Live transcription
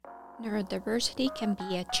Neurodiversity can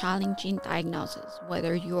be a challenging diagnosis,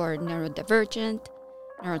 whether you're neurodivergent,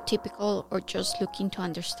 neurotypical, or just looking to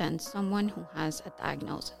understand someone who has a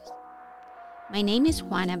diagnosis. My name is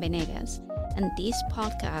Juana Venegas, and this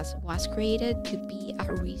podcast was created to be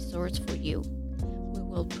a resource for you. We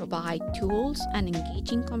will provide tools and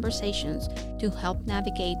engaging conversations to help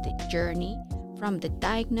navigate the journey from the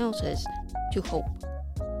diagnosis to hope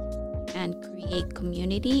and create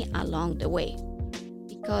community along the way.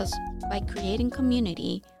 Because by creating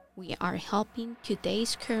community, we are helping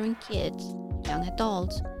today's current kids, young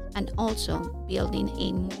adults, and also building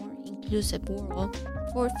a more inclusive world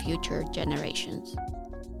for future generations.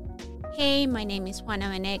 Hey, my name is Juana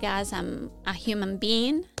Venegas. I'm a human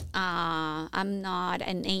being. I'm not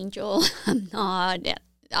an angel. I'm not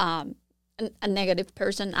a negative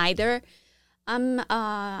person either. I'm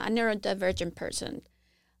a neurodivergent person.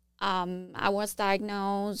 I was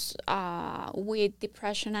diagnosed with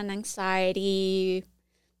depression and anxiety,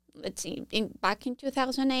 back in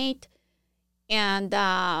 2008. And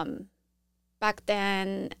back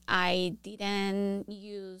then, I didn't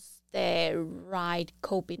use the right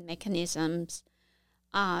coping mechanisms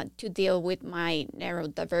to deal with my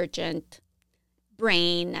neurodivergent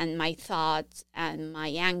brain and my thoughts and my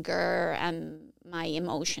anger and my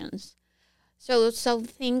emotions. So some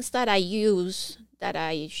things that I use that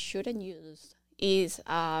I shouldn't use is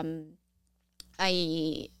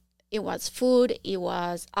it was food, it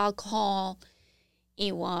was alcohol,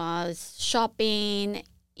 it was shopping,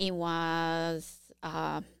 it was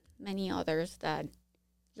many others that,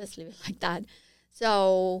 let's leave it like that.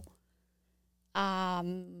 So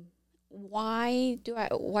why do I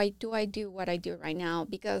do what I do right now?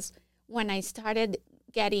 Because when I started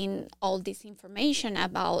getting all this information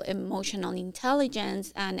about emotional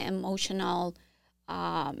intelligence and emotional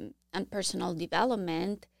and personal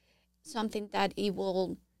development, something that it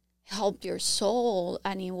will help your soul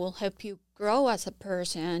and it will help you grow as a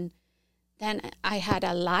person, then I had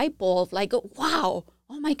a light bulb like, wow,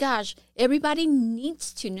 oh my gosh, everybody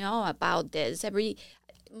needs to know about this.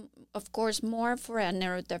 Of course, more for a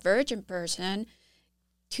neurodivergent person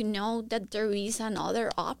to know that there is another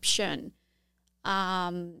option.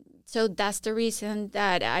 So that's the reason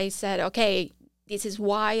that I said, okay, this is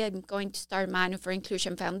why I'm going to start Manu for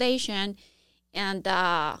Inclusion Foundation and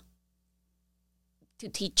to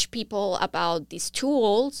teach people about these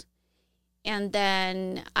tools. And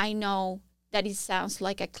then I know that it sounds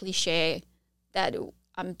like a cliche that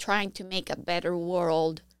I'm trying to make a better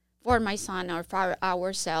world for my son or for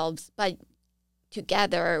ourselves, but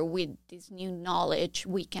together with this new knowledge,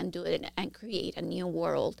 we can do it and create a new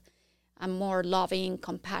world, a more loving,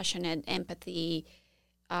 compassionate, empathy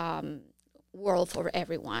world for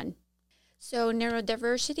everyone. So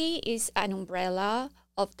neurodiversity is an umbrella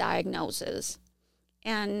of diagnosis.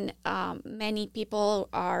 And many people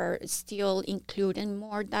are still including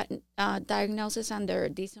more diagnoses under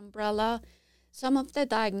this umbrella. Some of the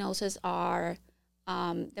diagnoses are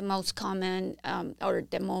the most common or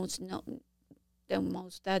the most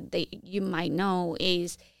that you might know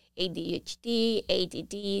is ADHD,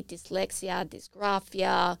 ADD, dyslexia,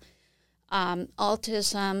 dysgraphia,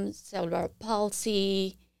 autism, cerebral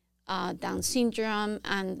palsy, Down syndrome,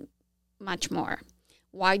 and much more.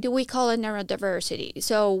 Why do we call it neurodiversity?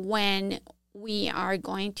 So when we are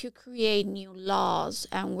going to create new laws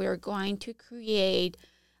and we're going to create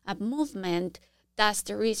a movement, that's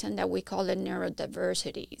the reason that we call it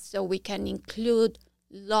neurodiversity. So we can include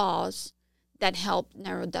laws that help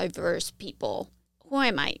neurodiverse people. Who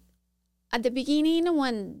am I? At the beginning,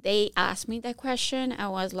 when they asked me that question, I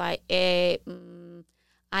was like, I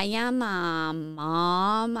am a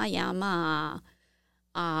mom, I am a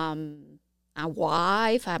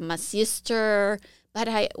wife, I'm a sister. But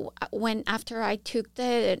after I took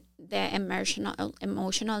the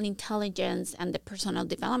emotional intelligence and the personal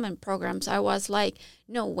development programs, I was like,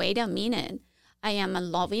 no, wait a minute. I am a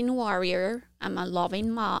loving warrior. I'm a loving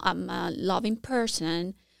mom. I'm a loving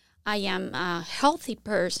person. I am a healthy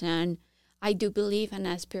person. I do believe in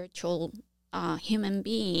a spiritual human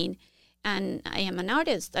being, and I am an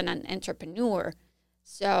artist and an entrepreneur.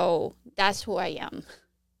 So that's who I am.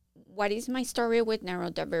 What is my story with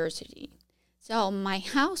neurodiversity? So my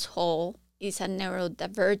household is a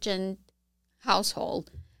neurodivergent household.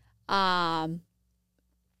 As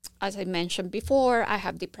I mentioned before, I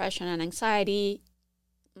have depression and anxiety.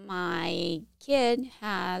 My kid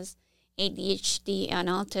has ADHD and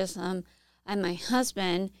autism, and my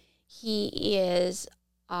husband, he has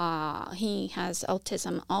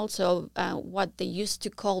autism also, what they used to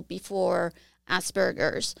call before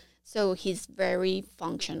Asperger's. So he's very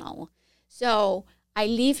functional. So I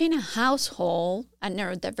live in a household, a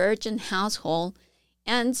neurodivergent household,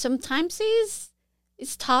 and sometimes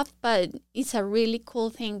it's tough, but it's a really cool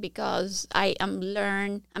thing because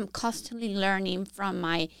I'm constantly learning from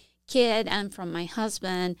my kid and from my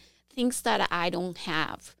husband things that I don't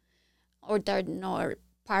have or that are not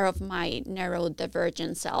part of my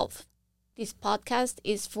neurodivergent self. This podcast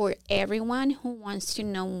is for everyone who wants to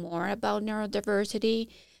know more about neurodiversity.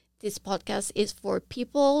 This podcast is for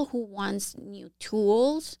people who want new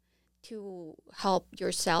tools to help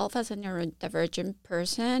yourself as a neurodivergent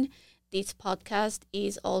person. This podcast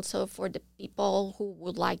is also for the people who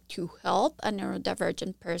would like to help a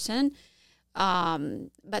neurodivergent person,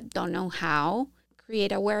 but don't know how.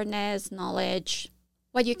 Create awareness, knowledge.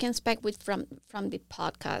 What you can expect from the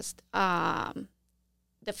podcast.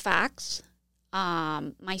 The facts,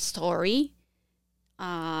 my story,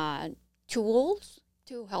 tools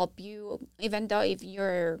to help you, even though if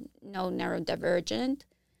you're no neurodivergent,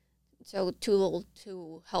 so tool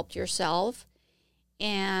to help yourself.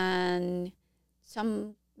 And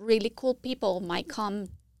some really cool people might come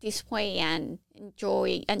this way and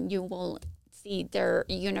enjoy, and you will see their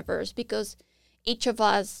universe because each of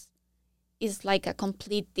us is like a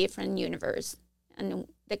complete different universe. And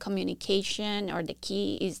the communication or the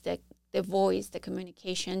key is the voice, the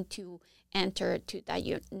communication to enter to that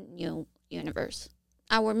new universe.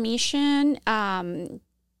 Our mission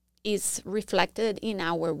is reflected in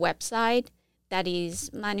our website, that is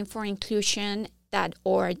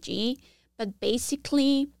manu4inclusion.org. But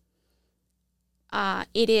basically,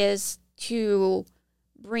 it is to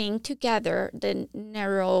bring together the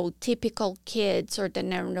neurotypical kids or the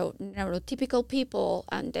neurotypical people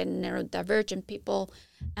and the neurodivergent people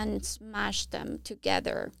and smash them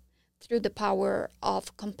together through the power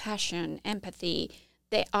of compassion, empathy,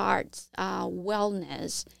 the arts,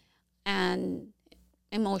 wellness, and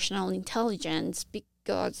emotional intelligence,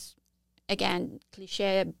 because, again,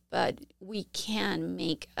 cliche, but we can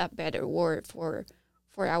make a better world for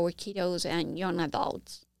our kiddos and young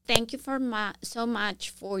adults. Thank you so much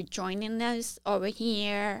for joining us over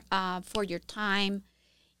here, for your time.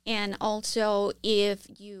 And also,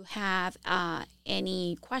 if you have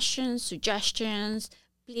any questions, suggestions,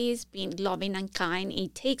 please be loving and kind.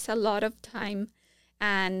 It takes a lot of time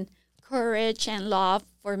and courage and love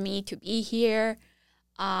for me to be here.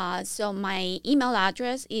 So my email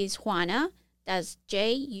address is Juana, that's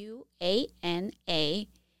JUANAV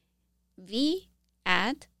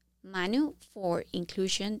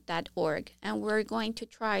 @manu4inclusion.org. And we're going to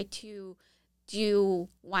try to do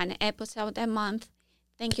one episode a month.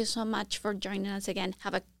 Thank you so much for joining us again.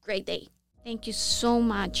 Have a great day. Thank you so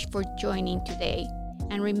much for joining today.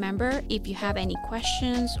 And remember, if you have any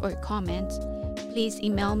questions or comments, please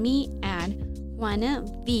email me at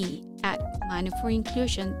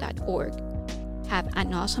juanav@manu4inclusion.org. Have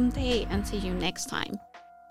an awesome day and see you next time.